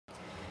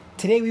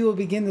Today we will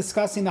begin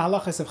discussing the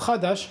halachas of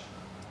Chadash,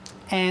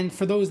 and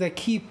for those that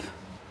keep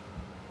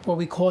what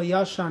we call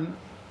Yashan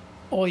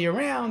all year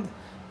round,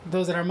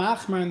 those that are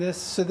machmer in this,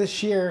 so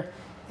this year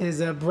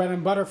is a bread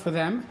and butter for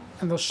them,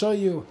 and they'll show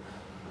you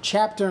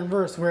chapter and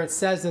verse where it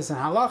says this in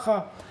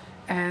halacha,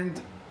 and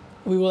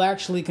we will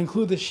actually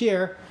conclude this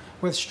year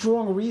with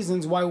strong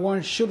reasons why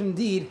one should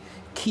indeed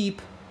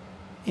keep,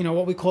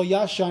 what we call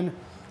Yashan,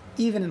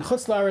 even in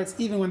Chutz La'aretz,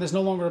 even when there's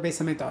no longer a Beis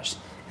HaMikdash.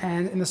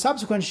 And in the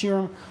subsequent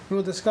shiurim, we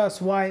will discuss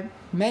why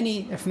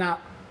many, if not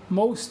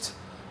most,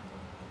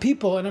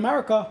 people in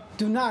America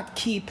do not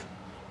keep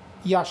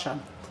Yashan.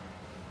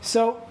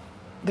 So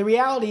the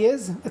reality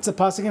is, it's a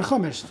pasuk in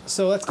Chumash.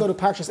 So let's go to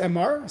Parshas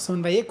Emor. So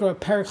in Vayikra,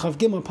 Perek Chav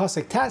Gimel,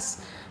 pasuk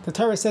Tes, the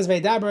Torah says,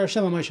 "Vaydaber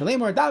Hashem Moshe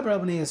Lemor, Daber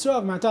Bnei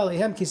Yisrael, V'marta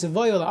Leihem Ki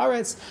Sevoyu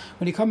La'aretz."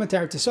 When you come into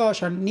Eretz Yisrael,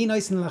 Shar Ni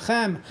Noisin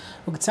Lachem,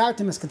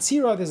 U'Gtzartim Es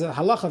Katzira. There's a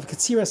halacha of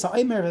Katzira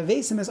Sa'omer,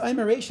 V'Veisim Es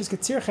Omer Reishis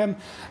Katzirchem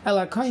El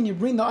HaKain. You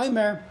bring the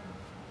Omer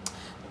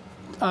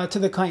to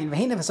the Kain.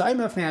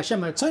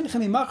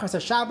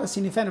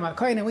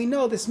 And we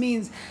know this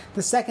means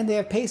the second day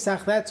of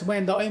Pesach, that's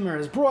when the Omer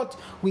is brought.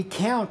 We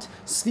count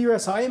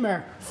Sfiras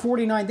HaOmer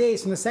 49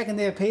 days from the second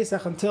day of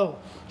Pesach until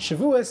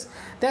Shavuos.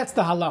 That's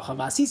the halacha.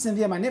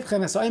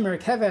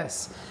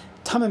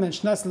 Tamim and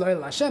Shnas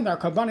L'Oil Hashem. Our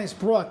Karbanis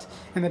brought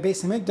in the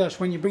Beis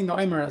HaMikdash when you bring the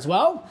Omer as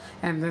well.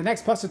 And the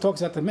next pasuk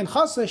talks about the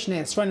Minchas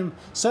Shnei Esronim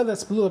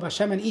Sodas B'lu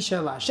Hashem and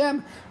Isha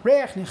Hashem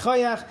Reach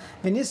Nichayach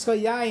V'Nisko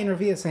Yayin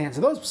Revias Hand. So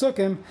those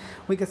psukim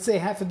we could say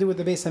have to do with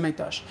the Beis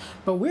HaMikdash.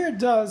 But where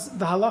does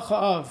the halacha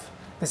of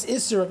this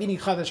Isser of eating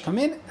Chadash come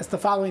in? It's the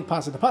following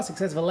pasuk. The pasuk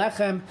says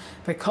V'Lechem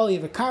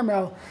V'Kali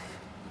V'Karmel,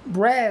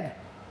 bread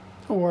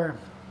or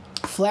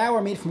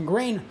flour made from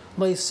grain,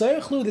 there's an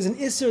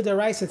Isser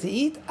Deraisa to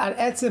eat at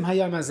Etzim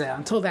Hayom Hazeh.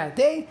 Until that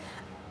day,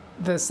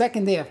 the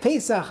second day of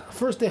Pesach,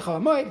 first day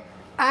Chol Hamoed,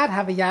 ad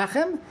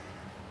Havayachem,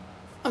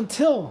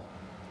 until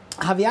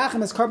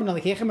Havayachem is carbon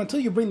alikechem, until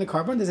you bring the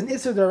carbon, there's an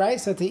Isser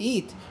Deraisa to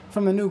eat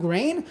from the new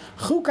grain,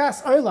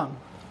 Chukas Olam.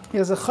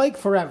 There's a chayk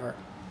forever.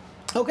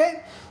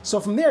 Okay?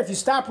 So from there, if you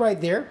stop right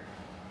there,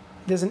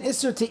 there's an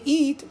Isser to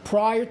eat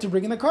prior to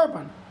bringing the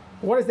carbon.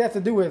 What does that have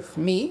to do with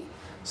me?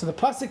 So the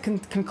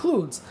pasuk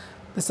concludes,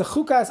 the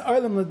Sechukas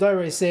Olam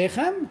L'Dorei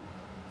Seichem,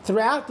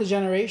 throughout the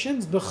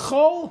generations,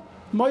 B'chol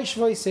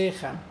Moishvoi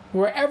Seichem,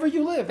 wherever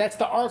you live. That's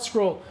the Art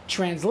Scroll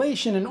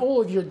translation, and all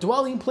of your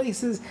dwelling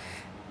places,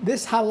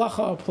 this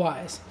halacha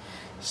applies.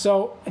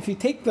 So if you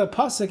take the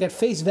pasuk at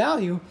face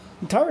value,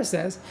 the Torah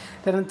says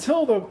that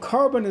until the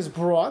carbon is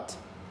brought,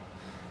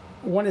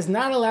 one is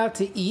not allowed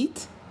to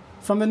eat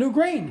from the new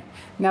grain.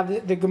 Now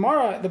the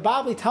Gemara, the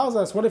Bavli tells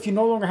us, what if you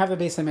no longer have the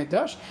Beis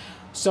HaMikdash?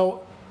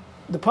 So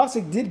the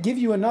pasuk did give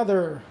you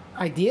another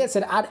idea. It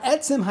said ad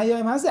etzim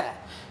hayom hazeh.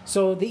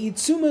 So the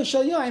itzuma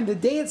shel yom, the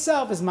day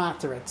itself is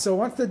materet. So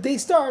once the day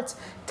starts,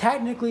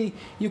 technically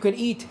you could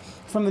eat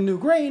from the new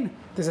grain.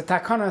 There's a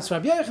takana of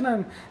Rabbi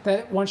Yochanan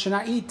that one should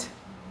not eat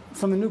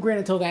from the new grain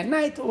until that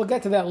night. We'll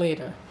get to that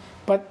later.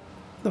 But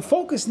the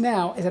focus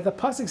now is that the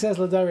pasuk says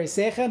l'darei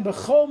seichem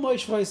b'chol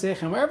moishvoi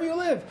seichem, wherever you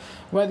live,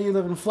 whether you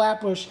live in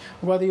Flatbush,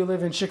 whether you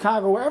live in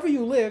Chicago, wherever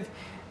you live.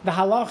 The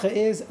halacha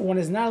is one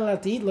is not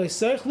allowed to eat lo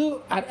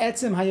yiseichlu ad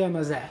etzim hayom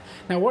hazeh.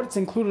 Now, what's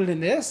included in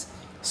this?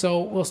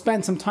 So we'll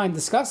spend some time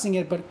discussing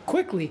it, but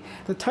quickly,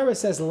 the Torah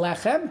says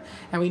lechem,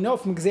 and we know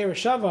from Gzeira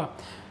Shava,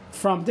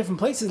 from different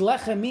places,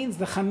 lechem means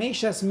the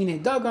chameshas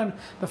minei dagan,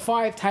 the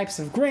 5 types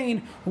of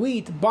grain: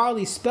 wheat,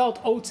 barley, spelt,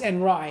 oats,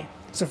 and rye.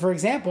 So, for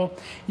example,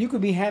 you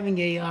could be having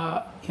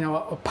a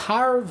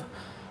parv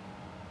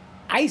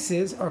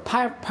ices or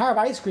parv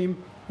ice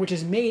cream, which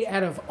is made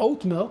out of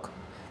oat milk.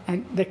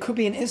 And there could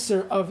be an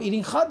Isser of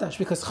eating Chadash,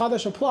 because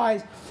Chadash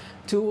applies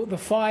to the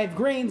 5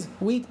 grains: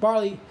 wheat,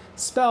 barley,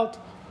 spelt,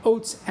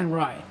 oats, and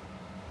rye.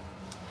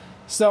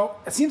 So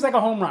it seems like a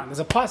home run. There's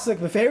a pasuk,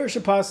 the Ferish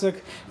pasuk.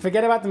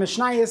 Forget about the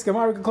Mishnayos,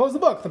 Gemara, we can close the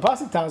book. The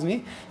pasuk tells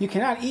me you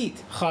cannot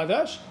eat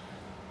Chadash,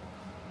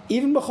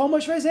 even b'chol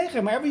moshvei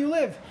seichem, wherever you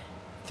live.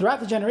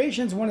 Throughout the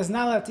generations, one is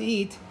not allowed to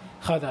eat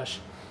Chadash.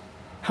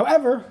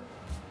 However,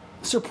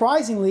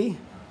 surprisingly,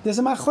 there's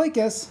a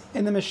machlekes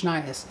in the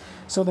Mishnayos.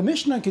 So the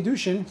Mishnah in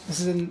Kedushin, this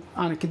is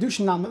on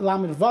Kedushin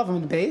Lamed Vav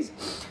and Beis,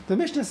 the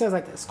Mishnah says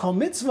like this: Kol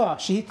mitzvah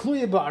shehi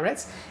tluya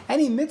ba'aretz,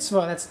 any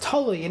mitzvah that's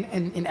totally in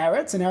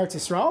Eretz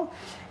Yisrael,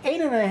 ein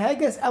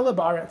neheges ela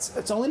ba'aretz.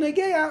 It's only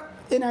negeya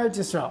in Eretz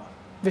Yisrael.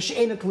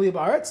 V'she'ein tluya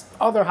ba'aretz,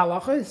 other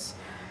halachas,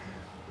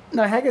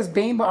 neheges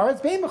bein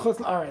ba'aretz, bein b'chutz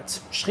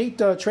la'aretz.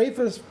 Shchita,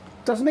 treifus,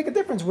 doesn't make a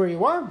difference where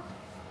you are.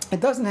 It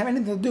doesn't have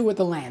anything to do with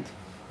the land.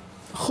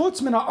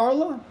 Chutz min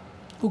ha'arla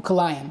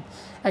u'kalayim,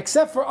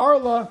 except for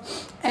Arla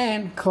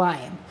and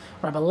Kalayim.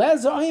 Rabbi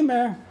Lezer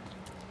Omer,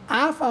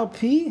 Af al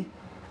Pi,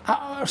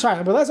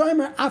 Rabbi Lezer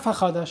Omer, Af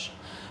HaChadash.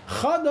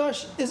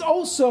 Chadash is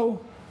also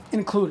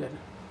included.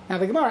 Now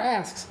the Gemara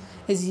asks,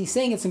 is he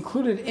saying it's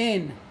included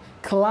in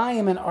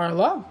Kalayim and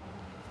Arla?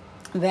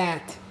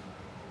 That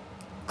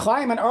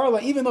Kalayim and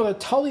Arla, even though they're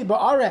Tali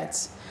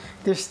Ba'aretz,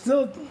 there's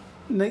still,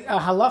 a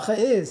halacha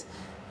is,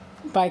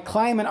 by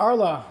Kalayim and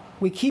Arla,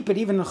 we keep it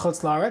even in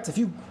Chutz La'aretz.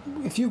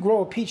 If you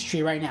grow a peach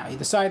tree right now, you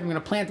decide I'm going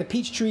to plant a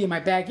peach tree in my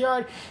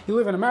backyard, you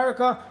live in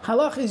America,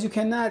 halach is you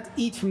cannot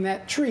eat from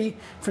that tree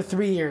for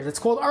 3 years. It's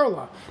called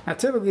arla. Now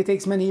typically it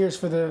takes many years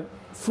for the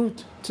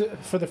fruit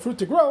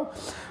to grow,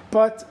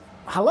 but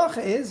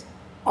halacha is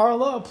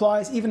arla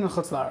applies even in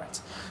Chutz La'aretz.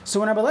 So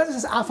when Rabbi Eliezer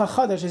says Afa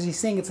Chadash, is he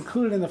saying it's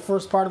included in the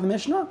first part of the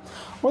Mishnah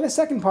or the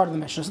second part of the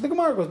Mishnah? So the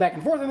Gemara goes back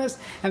and forth on this,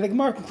 and the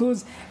Gemara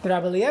concludes that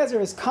Rabbi Eliezer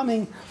is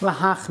coming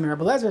lahachmir.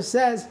 Rabbi Eliezer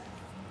says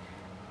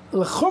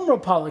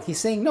l'chumra palik. He's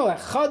saying no, that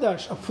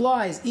Chadash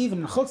applies even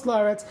in Chutz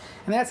La'aretz,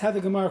 and that's how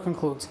the Gemara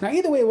concludes. Now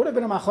either way, it would have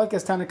been a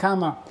machlokes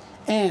Tanakama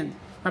and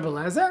Rabbi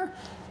Eliezer.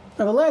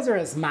 Rabbi Eliezer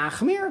is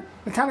machmir,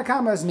 the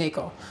Tanakama is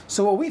meko.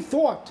 So what we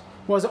thought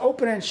was an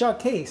open and shut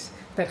case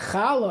that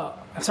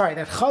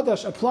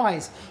Chadash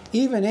applies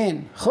even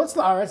in Chutz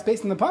La'aretz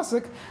based on the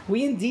pasuk,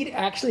 we indeed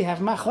actually have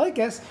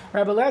machlokes.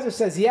 Rabbi Eliezer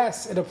says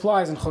yes, it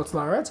applies in Chutz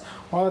La'aretz,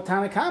 while the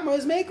Tanakama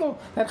is meko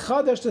that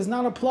Chadash does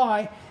not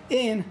apply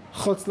in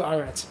Chutz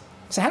La'aretz.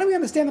 So how do we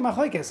understand the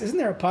machlokes? Isn't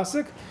there a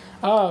pasuk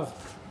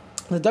of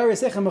the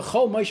Darisechem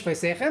B'chol Moishvei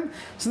Sechem?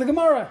 So the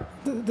Gemara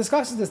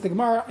discusses this. The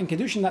Gemara in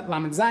Kedushin, that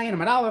Lamed Zayin,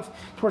 Amud Aleph,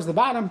 towards the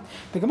bottom,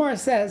 the Gemara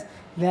says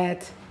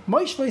that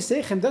Moishvei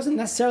Sechem doesn't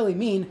necessarily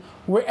mean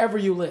wherever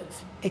you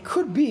live. It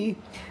could be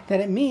that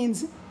it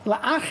means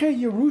La'acher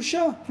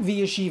Yerusha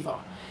V'Yeshiva.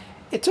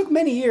 It took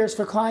many years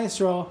for Klal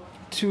Yisrael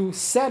to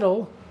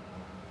settle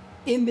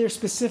in their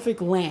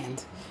specific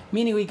land.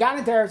 Meaning we got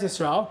into Eretz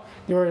Yisrael,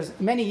 there was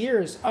many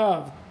years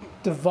of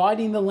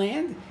dividing the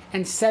land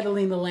and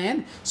settling the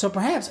land. So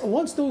perhaps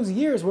once those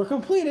years were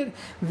completed,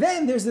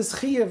 then there's this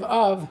chiyuv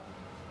of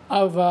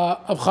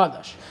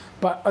Chadash.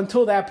 But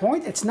until that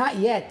point, it's not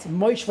yet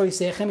Moish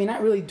V'Yisechem. You're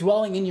not really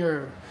dwelling in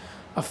your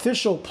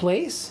official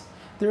place.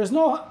 There is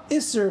no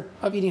Isser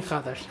of eating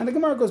Chadash. And the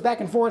Gemara goes back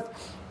and forth.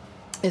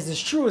 Is this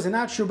true? Is it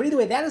not true? But either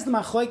way, that is the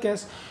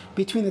machlokes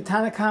between the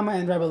Tanakama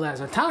and Rabbi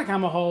Eliezer.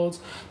 Tanakama holds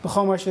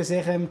B'chol Moish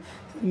V'Yisechem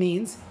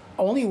means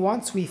only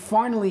once we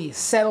finally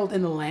settled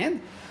in the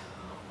land.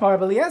 While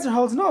Rabbi Eliezer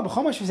holds no,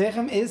 B'chol Moish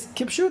V'Yisechem is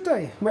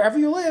kipshutai. Wherever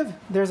you live,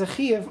 there's a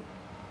chiyuv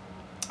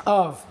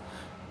of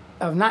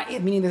not,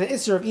 meaning there's an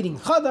isser of eating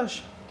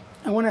chadash,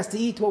 and one has to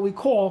eat what we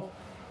call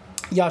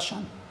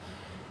yashan.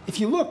 If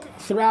you look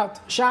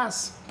throughout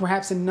Shas,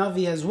 perhaps in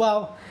Navi as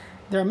well,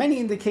 there are many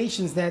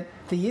indications that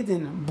the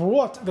Yidden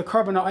brought the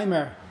Karban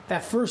HaOmer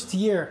that first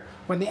year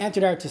when they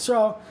entered Eretz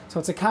Yisrael. So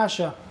it's a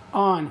kasha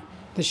on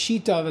the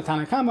Shita of the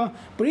Tanakama.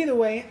 But either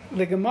way,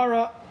 the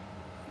Gemara,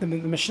 the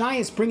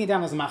Mishnayos bring it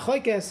down as a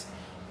machlokes.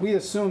 We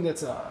assumed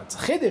it's a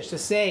chiddush to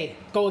say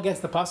go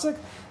against the pasuk.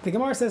 The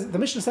Gemara says, the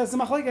Mishnah says it's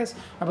a machlokes.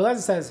 Rabbi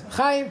Eliezer says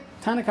chayiv.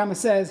 Tanakama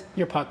says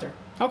you're pater.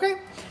 Okay.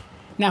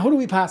 Now who do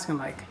we paskin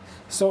like?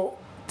 So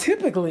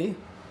typically,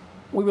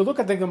 we will look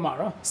at the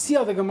Gemara, see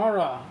how the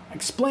Gemara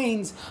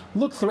explains,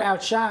 look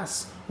throughout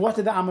Shas, what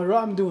did the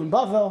Amoraim do in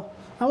Bavel,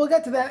 and we'll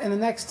get to that in the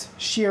next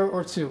shir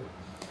or two.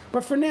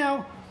 But for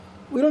now,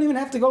 we don't even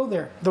have to go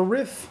there. The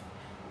Rif,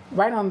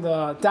 right on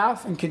the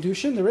Daf in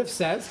Kedushin, the Rif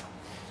says,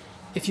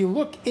 if you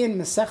look in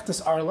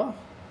Masechtas Arla,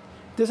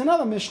 there's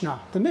another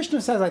Mishnah. The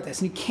Mishnah says like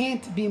this, and you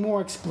can't be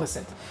more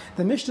explicit.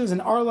 The Mishnah is in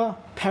Arla,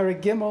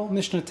 Paragimel,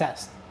 Mishnah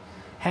test.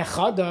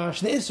 Hechadash,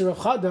 the Isser of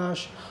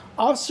Chadash,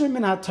 Aser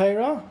min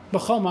ha-Torah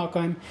b'chol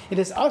makayim. It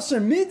is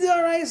aser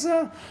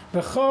midaraisa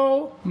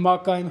b'chol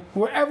makayim.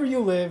 Wherever you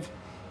live,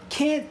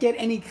 can't get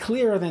any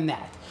clearer than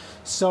that.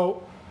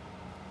 So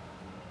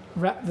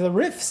the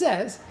Rif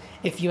says,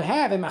 if you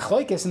have a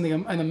machlokes in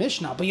the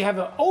Mishnah, but you have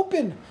an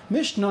open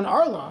Mishnah on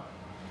Arla,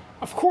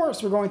 of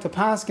course we're going to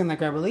paskin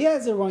like Rabbi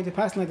Eliezer, we're going to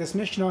paskin like this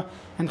Mishnah,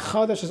 and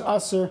Chadash is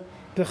aser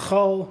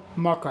b'chol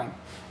makayim.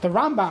 The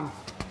Rambam,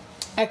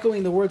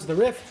 echoing the words of the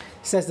Rif,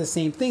 says the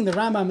same thing. The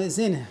Rambam is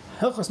in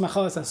Hilchos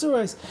Machalas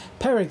Asuros,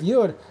 Perek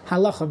Yud,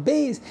 Halacha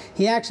Beis.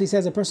 He actually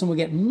says a person will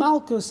get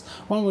malchus,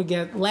 one will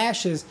get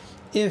lashes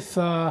if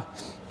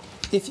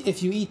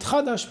you eat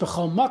chadash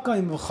b'chol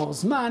makayim b'chol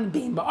zman,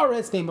 bein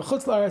ba'aretz, bein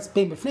b'chutz la'aretz,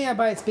 bein b'fnei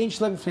habayis, bein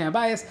shlev b'fnei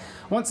habayis.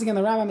 Once again,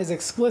 the Rambam is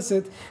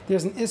explicit.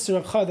 There's an isser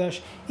of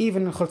chadash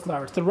even in chutz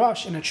la'aretz. The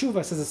Rosh in a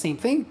tshuva says the same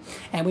thing,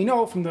 and we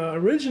know from the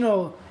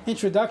original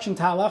introduction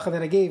to halacha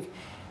that I gave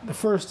the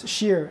first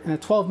shir in a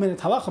 12-minute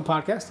halacha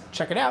podcast,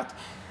 check it out,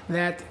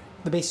 that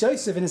the Beis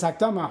Yosef in his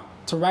Hakdama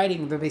to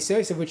writing the Beis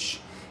Yosef, which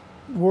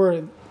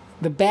were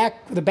the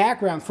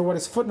background for what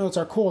his footnotes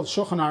are called,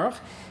 Shulchan Aruch,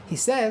 he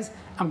says,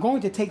 I'm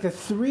going to take the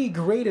three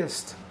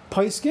greatest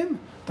poskim,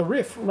 the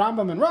Rif,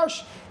 Rambam, and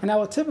Rosh, and I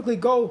will typically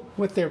go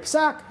with their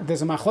psak. If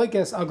there's a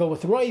machlokes, I'll go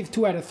with Roiv,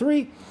 2 out of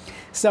 3.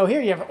 So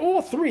here you have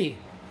all three,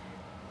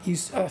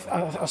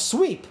 a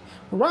sweep.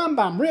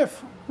 Rambam,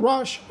 Rif,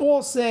 Rosh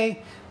all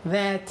say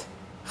that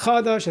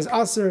Chadash is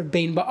aser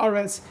bein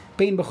ba'aretz,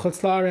 bein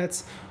b'chutz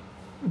la'aretz,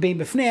 bein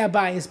b'fnei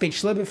habayis, bein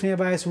shlev b'fnei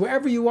habayis.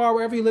 Wherever you are,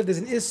 wherever you live, there's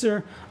an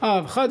isser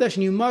of Chadash,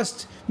 and you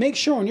must make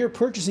sure when you're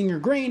purchasing your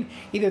grain,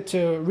 either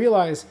to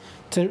realize,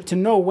 to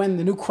know when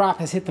the new crop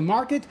has hit the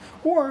market,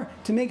 or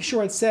to make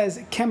sure it says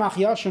Kemach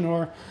Yashan,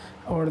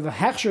 or the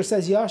Hechsher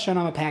says Yashan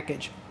on the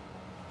package.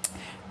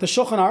 the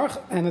Shulchan Aruch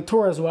and the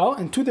Torah as well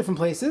in two different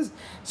places.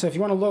 So if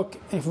you want to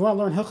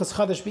learn Hilchas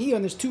Chadash B'Iyun,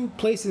 there's two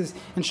places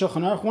in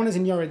Shulchan Aruch. One is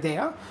in Yoreh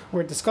De'ah,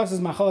 where it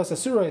discusses Machalas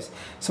Asuros.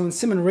 So in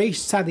Siman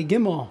Reish Tzadi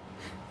Gimel,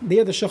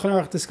 there the Shulchan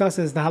Aruch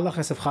discusses the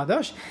halachas of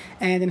Chadash,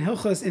 and in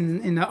Hilchas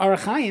in the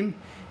Orach Chaim,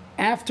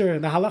 after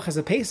the halachas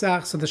of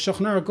Pesach, so the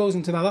Shulchan Aruch goes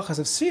into the halachas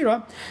of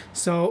Sfira.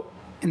 So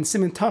in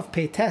Siman Tov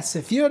Pei Tes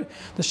Sif Yud,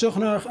 the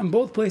Shulchan Aruch in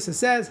both places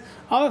says,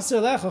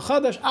 Aser lecha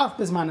chadash af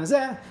bizman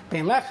hazeh,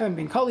 bein lechem,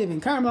 bein kali,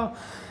 bein karmel.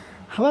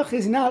 Halacha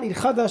is not eat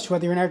chadash,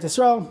 whether you're in Eretz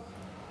Yisrael,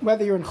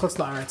 whether you're in Chutz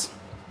La'aretz.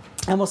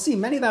 And we'll see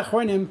many of the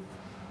Achronim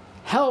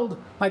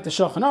held like the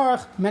Shulchan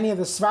Aruch, many of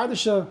the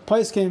Svardisha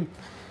Poskim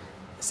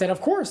said, of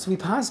course, we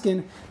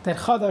paskin that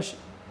chadash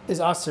is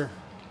aser.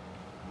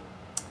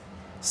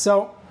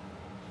 So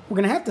we're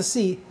going to have to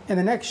see in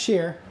the next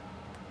shir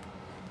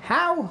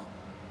how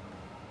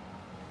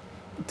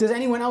does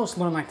anyone else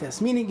learn like this?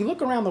 Meaning, you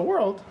look around the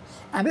world,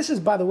 and this is,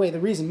 by the way, the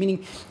reason.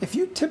 Meaning, if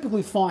you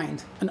typically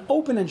find an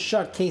open and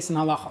shut case in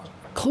halacha,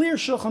 clear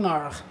Shulchan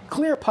Aruch,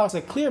 clear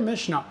pasuk, clear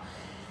Mishnah,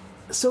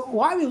 so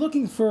why are we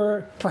looking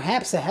for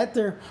perhaps a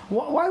heter?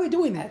 Why are we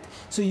doing that?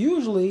 So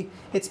usually,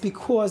 it's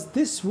because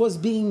this was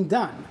being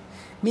done.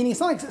 Meaning, it's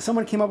not like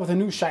someone came up with a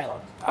new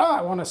shiloh.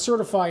 I want to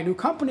certify a new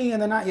company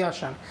and they're not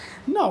Yashan.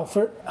 No,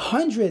 for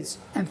hundreds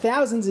and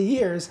thousands of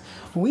years,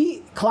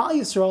 Klal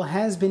Yisrael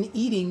has been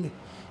eating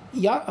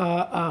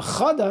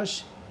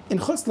chadash in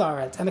Chutz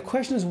La'aretz, and the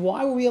question is,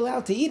 why were we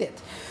allowed to eat it?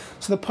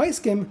 So the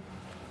Poskim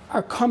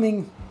are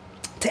coming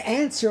to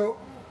answer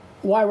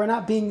why we're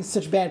not being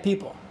such bad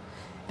people.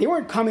 They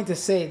weren't coming to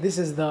say this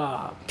is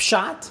the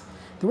pshat.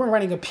 They weren't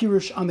writing a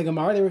pirush on the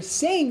Gemara. They were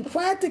saying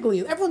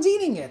practically everyone's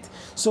eating it.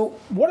 So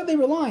what are they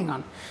relying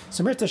on?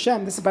 So Mirta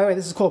Hashem, this is, by the way,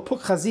 this is called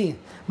Puk Chazi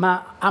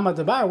Ma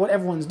Amadabar, what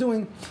everyone's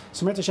doing.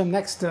 So Mirta Hashem,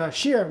 next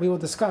shir we will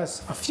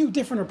discuss a few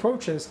different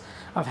approaches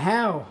of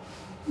how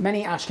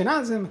many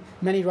Ashkenazim,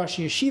 many Rosh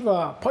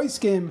Yeshiva,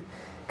 Poskim,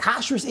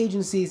 kashrus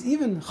agencies,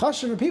 even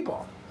chashuv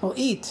people will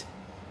eat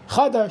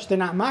chadash. They're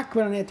not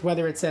makbar on it,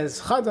 whether it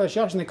says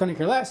chadash, yashin, they couldn't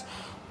care less.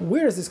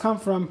 Where does this come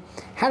from?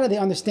 How do they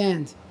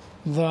understand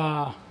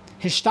the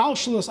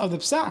hishtalshelus of the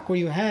psak, where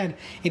you had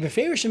a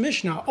beferish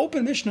Mishnah,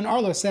 open Mishnah in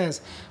Arlo says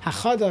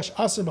hachadash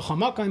aser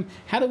b'chamakam?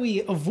 How do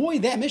we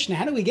avoid that Mishnah?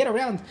 How do we get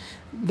around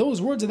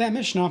those words of that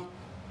Mishnah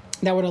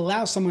that would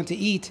allow someone to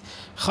eat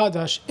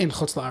chadash in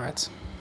Chutz La'aretz?